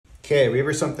Okay, we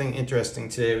have something interesting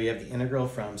today. We have the integral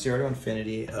from 0 to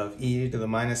infinity of e to the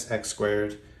minus x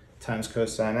squared times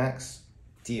cosine x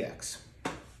dx.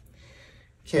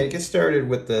 Okay, to get started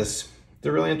with this,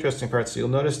 the really interesting part, so you'll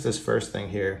notice this first thing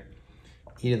here,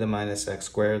 e to the minus x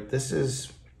squared. This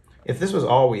is, if this was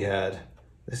all we had,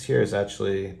 this here is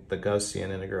actually the Gaussian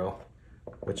integral,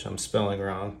 which I'm spelling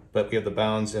wrong, but we have the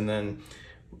bounds, and then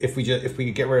if we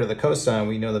could get rid of the cosine,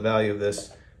 we know the value of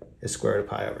this is square root of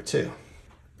pi over 2.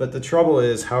 But the trouble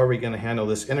is, how are we going to handle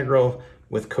this integral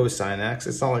with cosine x?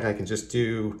 It's not like I can just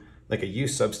do like a u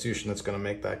substitution that's going to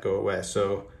make that go away.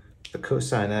 So the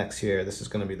cosine x here, this is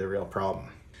going to be the real problem.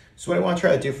 So what I want to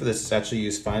try to do for this is actually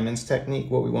use Feynman's technique.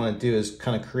 What we want to do is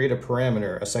kind of create a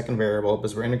parameter, a second variable,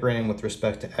 because we're integrating with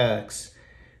respect to x.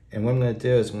 And what I'm going to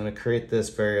do is I'm going to create this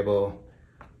variable.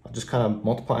 I'll just kind of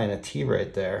multiply in a t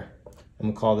right there. And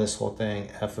we'll call this whole thing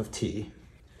f of t.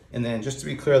 And then just to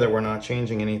be clear that we're not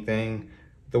changing anything,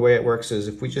 the way it works is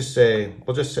if we just say,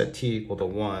 we'll just set t equal to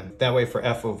 1. That way for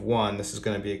f of 1, this is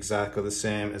going to be exactly the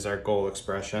same as our goal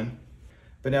expression.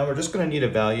 But now we're just going to need a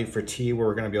value for t where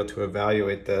we're going to be able to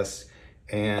evaluate this.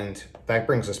 And that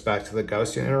brings us back to the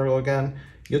Gaussian integral again.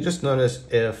 You'll just notice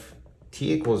if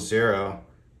t equals 0,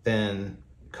 then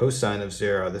cosine of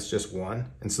 0, that's just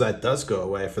 1. And so that does go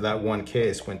away for that one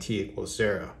case when t equals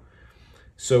 0.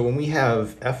 So when we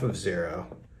have f of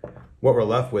 0, what we're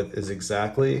left with is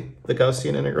exactly the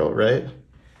Gaussian integral, right?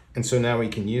 And so now we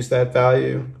can use that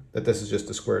value, that this is just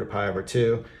the square root of pi over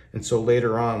 2. And so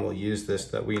later on, we'll use this,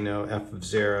 that we know f of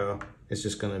 0 is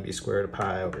just going to be square root of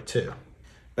pi over 2.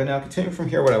 But now continuing from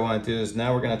here, what I want to do is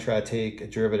now we're going to try to take a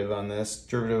derivative on this,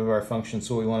 derivative of our function.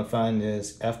 So what we want to find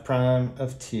is f prime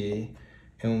of t.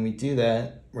 And when we do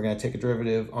that, we're going to take a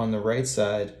derivative on the right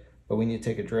side, but we need to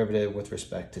take a derivative with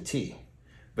respect to t.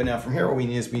 But now from here, what we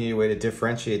need is we need a way to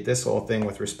differentiate this whole thing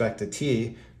with respect to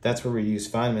t. That's where we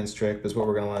use Feynman's trick, because what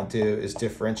we're going to want to do is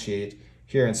differentiate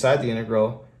here inside the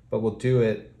integral, but we'll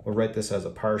write this as a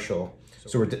partial.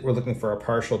 So we're looking for a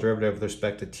partial derivative with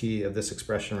respect to t of this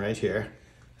expression right here.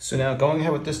 So now going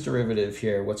ahead with this derivative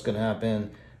here, what's going to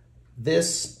happen,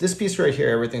 this piece right here,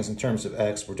 everything's in terms of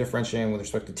x, we're differentiating with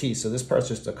respect to t, so this part's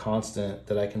just a constant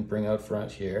that I can bring out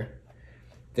front here.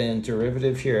 Then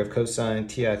derivative here of cosine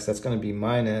tx, that's going to be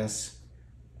minus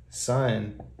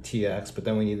sine tx, but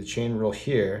then we need the chain rule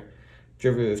here.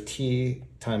 Derivative of t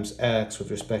times x with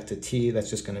respect to t, that's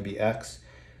just going to be x.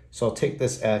 So I'll take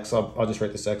this x, I'll just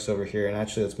write this x over here, and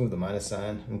actually let's move the minus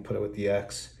sign and put it with the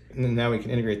x. And then now we can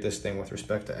integrate this thing with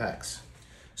respect to x.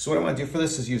 So what I want to do for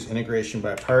this is use integration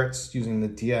by parts using the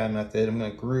DI method. I'm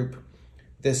going to group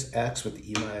this x with the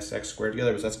e minus x squared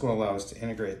together, because that's going to allow us to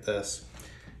integrate this.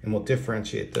 And we'll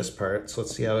differentiate this part. So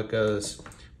let's see how it goes.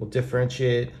 We'll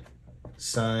differentiate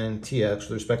sine tx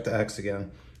with respect to x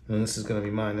again. And this is going to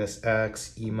be minus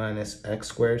x e minus x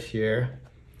squared here.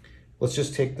 Let's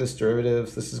just take this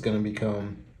derivative. This is going to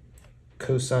become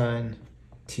cosine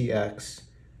tx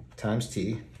times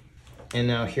t. And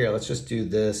now here, let's just do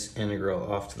this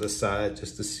integral off to the side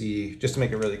just to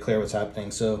make it really clear what's happening.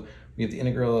 So we have the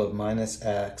integral of minus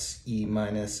x e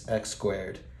minus x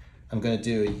squared. I'm going to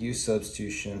do a u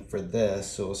substitution for this.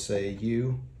 So we'll say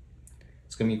u,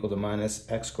 it's going to be equal to minus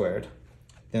x squared.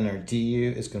 Then our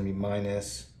du is going to be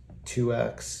minus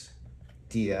 2x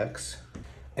dx.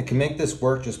 I can make this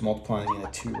work just multiplying in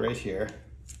a 2 right here.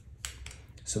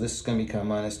 So this is going to become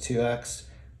minus 2x.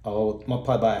 I'll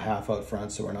multiply by a half out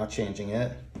front, so we're not changing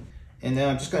it. And then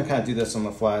I'm just going to kind of do this on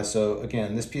the fly. So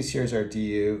again, this piece here is our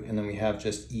du, and then we have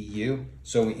just eu.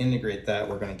 So we integrate that,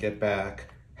 we're going to get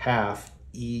back half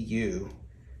EU,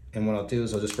 and what I'll do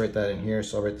is I'll just write that in here.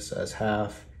 So I'll write this as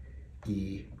half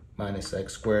e minus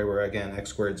x squared, where again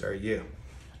x squareds are u.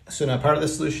 So now part of the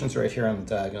solution is right here on the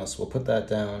diagonal, so we'll put that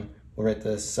down. We'll write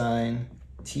this sine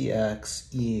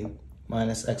tx e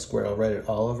minus x squared. I'll write it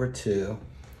all over 2.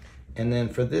 And then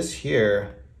for this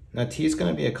here, now t is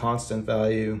going to be a constant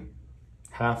value.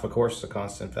 Half, of course, is a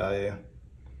constant value.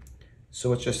 So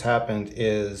what just happened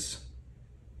is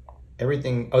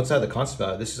everything outside the constant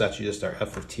value, this is actually just our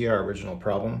f of t, our original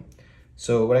problem.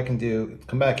 So what I can do,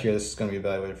 come back here, this is going to be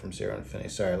evaluated from 0 to infinity.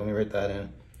 Sorry, let me write that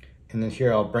in. And then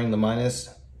here I'll bring the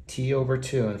minus t over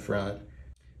 2 in front,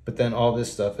 but then all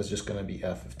this stuff is just going to be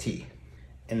f of t.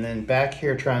 And then back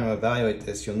here trying to evaluate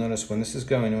this, you'll notice when this is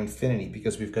going to infinity,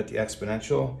 because we've got the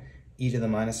exponential, e to the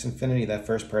minus infinity, that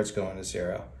first part's going to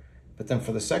 0. But then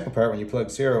for the second part, when you plug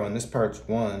 0 in, this part's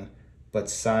 1, but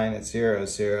sine at 0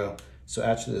 is 0. So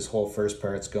actually this whole first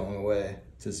part's going away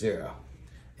to 0.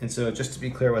 And so just to be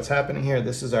clear what's happening here,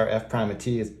 this is our f prime of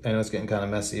t. I know it's getting kind of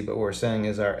messy, but what we're saying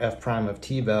is our f prime of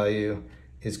t value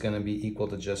is going to be equal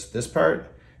to just this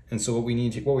part. And so what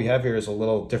we have here is a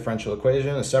little differential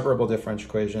equation, a separable differential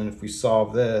equation. If we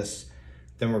solve this,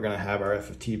 then we're going to have our f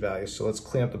of t value. So let's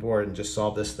clean up the board and just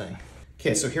solve this thing.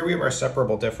 Okay, so here we have our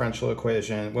separable differential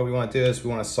equation. What we want to do is we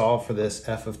want to solve for this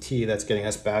f of t that's getting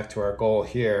us back to our goal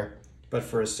here. But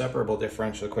for a separable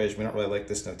differential equation, we don't really like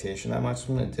this notation that much. What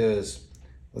I'm going to do is,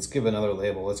 let's give another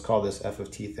label. Let's call this f of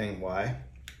t thing y.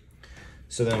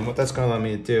 So then what that's going to allow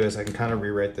me to do is I can kind of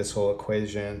rewrite this whole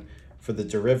equation. For the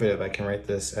derivative, I can write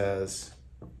this as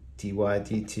dy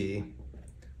dt,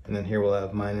 and then here we'll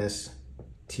have minus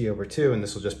t over 2, and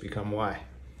this will just become y.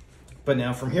 But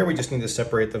now from here, we just need to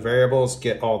separate the variables,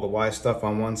 get all the y stuff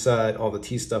on one side, all the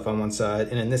t stuff on one side,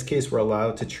 and in this case, we're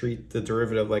allowed to treat the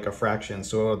derivative like a fraction.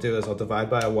 So what I'll do is I'll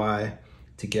divide by a y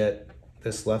to get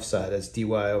this left side as dy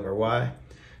over y,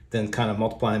 then kind of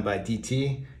multiplying by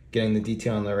dt, getting the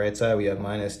dt on the right side, we have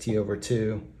minus t over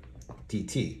 2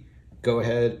 dt. Go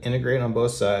ahead, integrate on both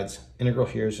sides. Integral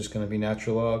here is just going to be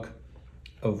natural log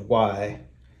of y.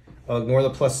 I'll ignore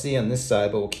the plus c on this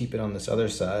side, but we'll keep it on this other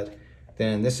side.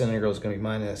 Then this integral is going to be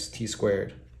minus t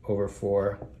squared over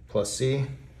 4 plus c.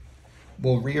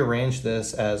 We'll rearrange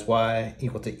this as y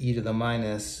equal to e to the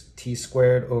minus t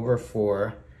squared over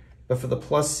 4. But for the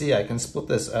plus c, I can split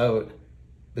this out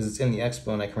because it's in the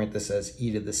exponent. I can write this as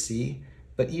e to the c.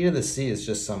 But e to the c is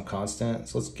just some constant,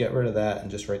 so let's get rid of that and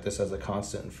just write this as a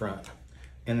constant in front.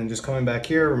 And then just coming back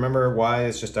here, remember y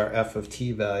is just our f of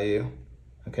t value.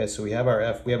 Okay, so we have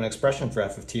our we have an expression for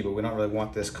f of t, but we don't really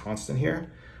want this constant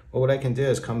here. Well, what I can do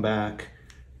is come back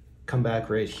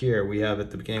right here. We have at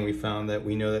the beginning, we found that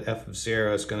we know that f of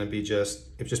 0 is going to be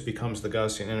it just becomes the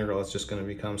Gaussian integral. It's just going to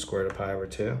become square root of pi over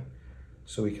 2.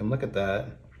 So we can look at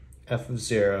that, f of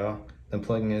 0, then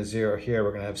plugging in a 0 here,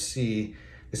 we're going to have c.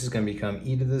 This is going to become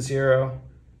e to the 0,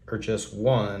 or just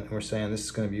 1, and we're saying this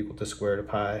is going to be equal to square root of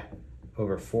pi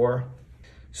over 4.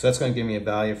 So that's going to give me a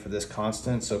value for this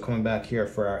constant. So coming back here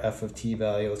for our f of t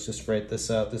value, let's just write this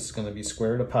out. This is going to be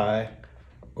square root of pi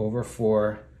over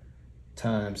 4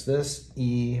 times this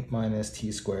e minus t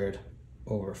squared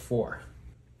over 4.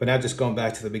 But now just going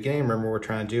back to the beginning, remember what we're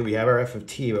trying to do. We have our f of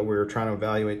t, but we were trying to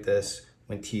evaluate this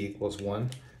when t equals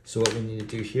 1. So what we need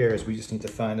to do here is we just need to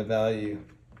find a value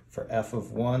for f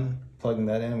of 1, plugging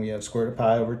that in, we have square root of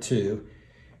pi over 2.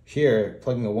 Here,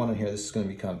 plugging a 1 in here, this is going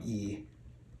to become e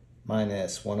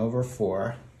minus 1 over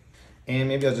 4. And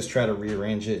maybe I'll just try to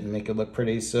rearrange it and make it look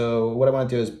pretty. So what I want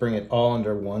to do is bring it all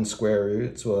under one square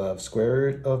root. So we'll have square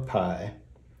root of pi.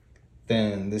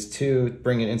 Then this 2,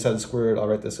 bring it inside the square root, I'll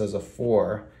write this as a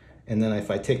 4. And then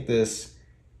if I take this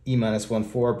e minus 1,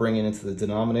 4, bring it into the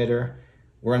denominator,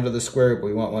 we're under the square root, but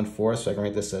we want 1/4, so I can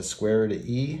write this as square root of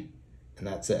e. And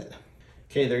that's it.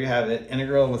 Okay, there you have it.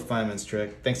 Integral with Feynman's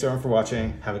trick. Thanks everyone for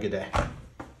watching. Have a good day.